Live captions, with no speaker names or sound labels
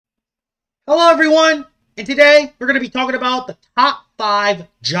Hello everyone, and today we're going to be talking about the top 5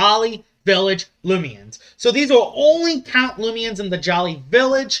 Jolly Village Loomians. So these will only count Loomians in the Jolly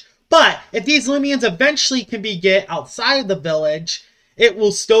Village, but if these Loomians eventually can be get outside the village, it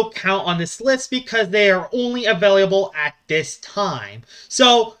will still count on this list because they are only available at this time.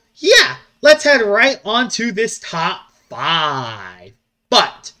 So yeah, let's head right on to this top 5.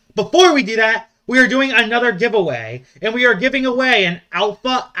 But before we do that, we are doing another giveaway, and we are giving away an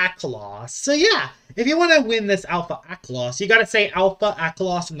Alpha Akhalos. So yeah, if you want to win this Alpha Akhalos, you got to say Alpha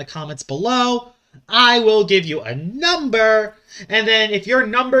Akhalos in the comments below. I will give you a number, and then if your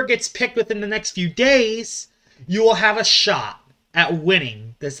number gets picked within the next few days, you will have a shot at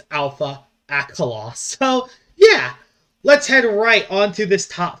winning this Alpha Akhalos. So yeah, let's head right on to this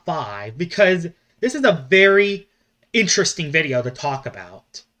top 5, because this is a very interesting video to talk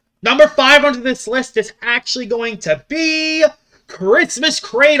about. Number 5 onto this list is actually going to be Christmas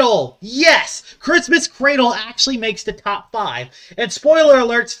Cradle. Yes, Christmas Cradle actually makes the top 5. And spoiler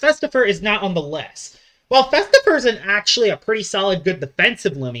alerts, Festifer is not on the list. While Festifer is actually a pretty solid, good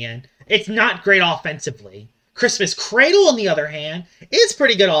defensive Loomian, it's not great offensively. Christmas Cradle, on the other hand, is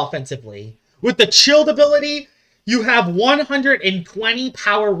pretty good offensively. With the Chilled ability, you have 120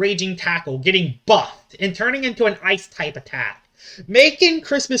 power Raging Tackle getting buffed and turning into an Ice-type attack, making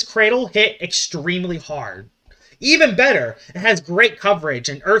Christmas Cradle hit extremely hard. Even better, it has great coverage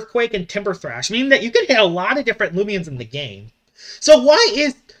in Earthquake and Timber Thrash, meaning that you can hit a lot of different Loomians in the game. So why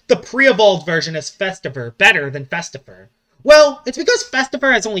is the pre-evolved version as Festifer better than Festifer? Well, it's because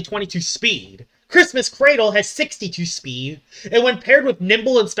Festifer has only 22 speed. Christmas Cradle has 62 speed, and when paired with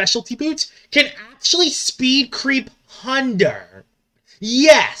Nimble and Specialty Boots, can actually speed creep Hunder.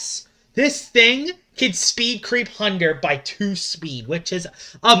 Yes, this thing can speed creep Hunder by 2 speed, which is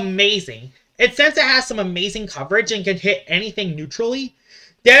amazing. And since it has some amazing coverage and can hit anything neutrally,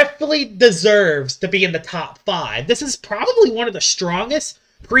 definitely deserves to be in the top 5. This is probably one of the strongest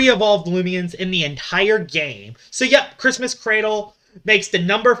pre-evolved Loomians in the entire game. So yep, Christmas Cradle makes the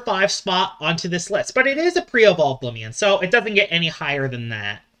number 5 spot onto this list. But it is a pre-evolved Loomian, so it doesn't get any higher than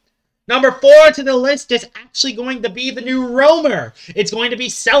that. Number 4 onto the list is actually going to be the new Roamer. It's going to be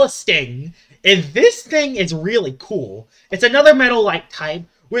Celesting. And this thing is really cool. It's another Metal-like type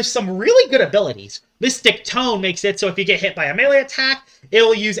with some really good abilities. Mystic Tone makes it so if you get hit by a melee attack, it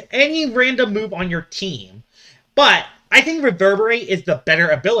will use any random move on your team. But I think Reverberate is the better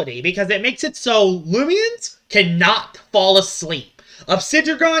ability because it makes it so Loomians cannot fall asleep.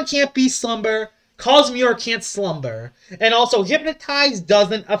 Obsidian can't be slumber, Cosmere can't slumber, and also Hypnotize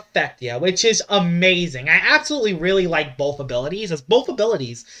doesn't affect you, which is amazing. I absolutely really like both abilities, as both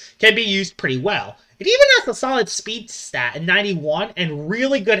abilities can be used pretty well. It even has a solid speed stat at 91 and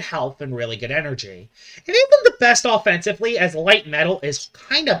really good health and really good energy. And even the best offensively, as Light Metal is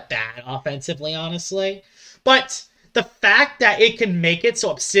kind of bad offensively, honestly. But the fact that it can make it so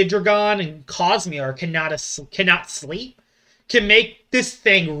Obsidian and Cosmere cannot sleep can make this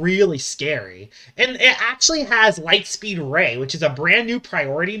thing really scary. And it actually has Lightspeed Ray, which is a brand new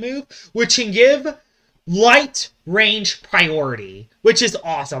priority move, which can give light range priority, which is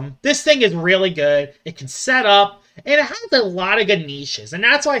awesome. This thing is really good. It can set up, and it has a lot of good niches, and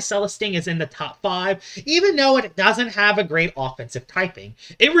that's why Celesting is in the top 5, even though it doesn't have a great offensive typing.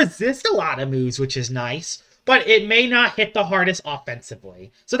 It resists a lot of moves, which is nice, but it may not hit the hardest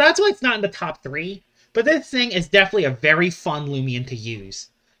offensively. So that's why it's not in the top 3. But this thing is definitely a very fun Loomian to use.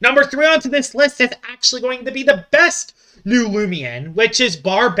 Number 3 onto this list is actually going to be the best new Loomian, which is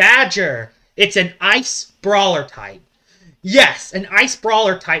Barbadger. It's an Ice Brawler type. Yes, an Ice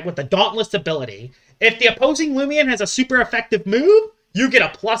Brawler type with the Dauntless ability. If the opposing Loomian has a super effective move, you get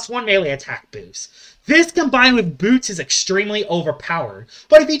a +1 melee attack boost. This combined with Boots is extremely overpowered.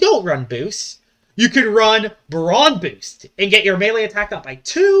 But if you don't run Boost, you can run Brawn Boost and get your melee attack up by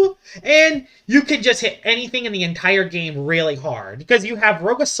 2, and you can just hit anything in the entire game really hard, because you have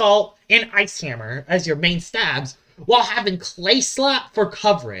Rogue Assault and Ice Hammer as your main stabs, while having Clay Slap for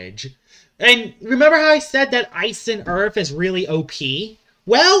coverage. And remember how I said that Ice and Earth is really OP?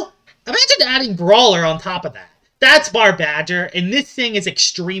 Well, imagine adding Brawler on top of that. That's Barbadger, and this thing is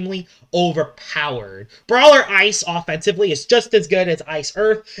extremely overpowered. Brawler Ice offensively is just as good as Ice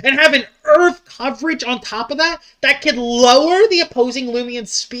Earth, and having Earth coverage on top of that, that can lower the opposing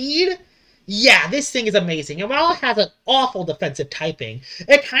Loomian's speed. Yeah, this thing is amazing, and while it has an awful defensive typing,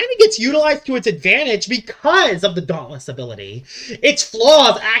 it kind of gets utilized to its advantage because of the Dauntless ability. Its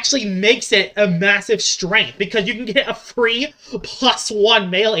flaws actually makes it a massive strength, because you can get a free +1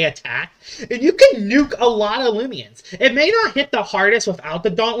 melee attack, and you can nuke a lot of Loomians. It may not hit the hardest without the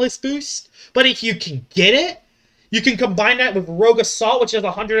Dauntless boost, but if you can get it, You can combine that with Rogue Assault, which is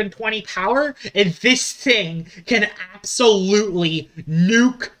 120 power, and this thing can absolutely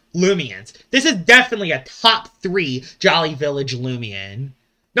nuke Loomians. This is definitely a top 3 Jolly Village Loomian.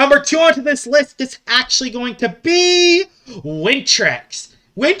 Number 2 onto this list is actually going to be Wintrix.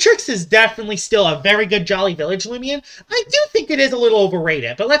 Wintrix is definitely still a very good Jolly Village Loomian. I do think it is a little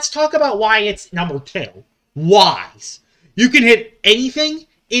overrated, but let's talk about why it's number 2. Wise. You can hit anything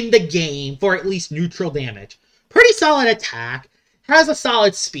in the game for at least neutral damage. Pretty solid attack, has a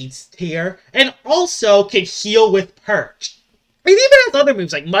solid speed tier, and also can heal with Perch. It even has other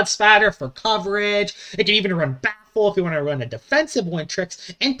moves like Mud Spatter for coverage. It can even run Baffle if you want to run a defensive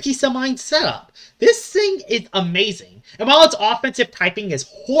Wintrix, and Peace of Mind setup. This thing is amazing. And while its offensive typing is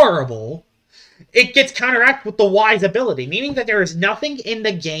horrible, it gets counteracted with the Wise ability, meaning that there is nothing in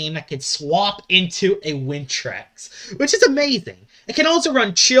the game that can swap into a Wintrix, which is amazing. It can also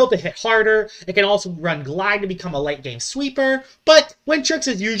run Chill to hit harder. It can also run Glide to become a late game sweeper, but Wintrix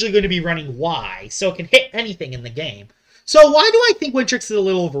is usually going to be running Wise, so it can hit anything in the game. So why do I think Wintrix is a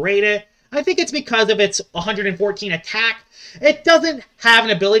little overrated? I think it's because of its 114 attack. It doesn't have an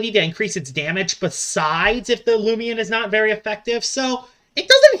ability to increase its damage besides if the Loomian is not very effective, so it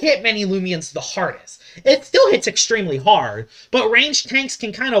doesn't hit many Loomians the hardest. It still hits extremely hard, but ranged tanks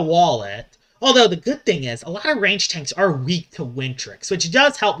can kind of wall it. Although the good thing is, a lot of ranged tanks are weak to Wintrix, which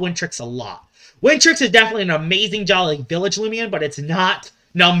does help Wintrix a lot. Wintrix is definitely an amazing Jolly Village Loomian, but it's not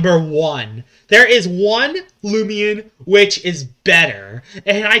number 1. There is one Loomian which is better,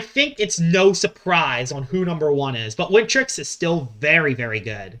 and I think it's no surprise on who number 1 is, but Wintrix is still very, very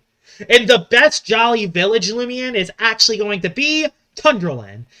good. And the best Jolly Village Loomian is actually going to be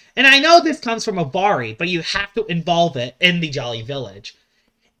Tundrolen. And I know this comes from Avari, but you have to involve it in the Jolly Village.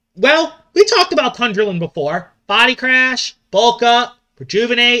 Well, we talked about Tundrolen before. Body Crash, Bulk Up,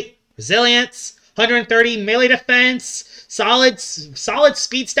 Rejuvenate, Resilience, 130 melee defense, solid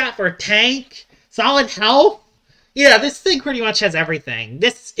speed stat for a tank, solid health. Yeah, this thing pretty much has everything.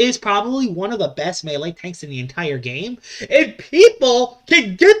 This is probably one of the best melee tanks in the entire game, and people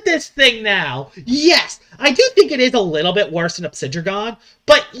can get this thing now. Yes, I do think it is a little bit worse than Obsidian,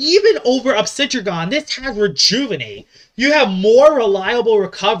 but even over Obsidian, this has Rejuvenate. You have more reliable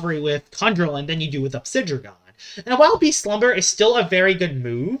recovery with Tundrolen than you do with Obsidian. And while Beast Slumber is still a very good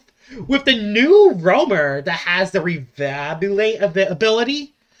move, with the new Roamer that has the Revabulate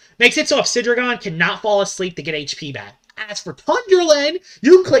ability, makes it so Obsidian cannot fall asleep to get HP back. As for Tundrolen,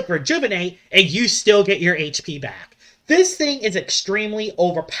 you click Rejuvenate and you still get your HP back. This thing is extremely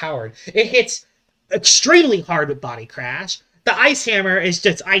overpowered. It hits extremely hard with Body Crash. The Ice Hammer is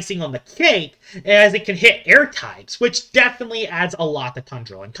just icing on the cake, as it can hit air types, which definitely adds a lot to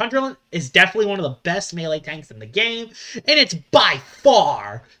Tundrolen. Tundrolen is definitely one of the best melee tanks in the game, and it's by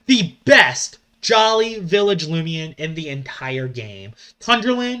far the best Jolly Village Loomian in the entire game.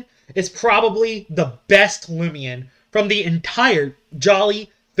 Tundrolen is probably the best Loomian from the entire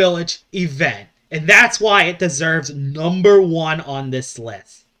Jolly Village event, and that's why it deserves number 1 on this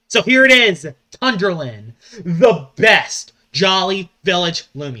list. So here it is, Tundrolen, the best Jolly Village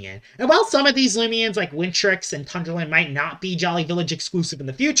Loomian. And while some of these Loomians like Wintrix and Tundrolen might not be Jolly Village exclusive in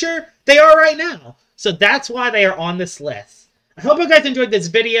the future, they are right now. So that's why they are on this list. I hope you guys enjoyed this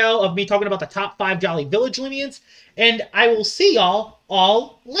video of me talking about the top 5 Jolly Village Loomians, and I will see y'all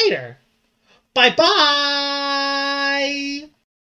all later. Bye-bye!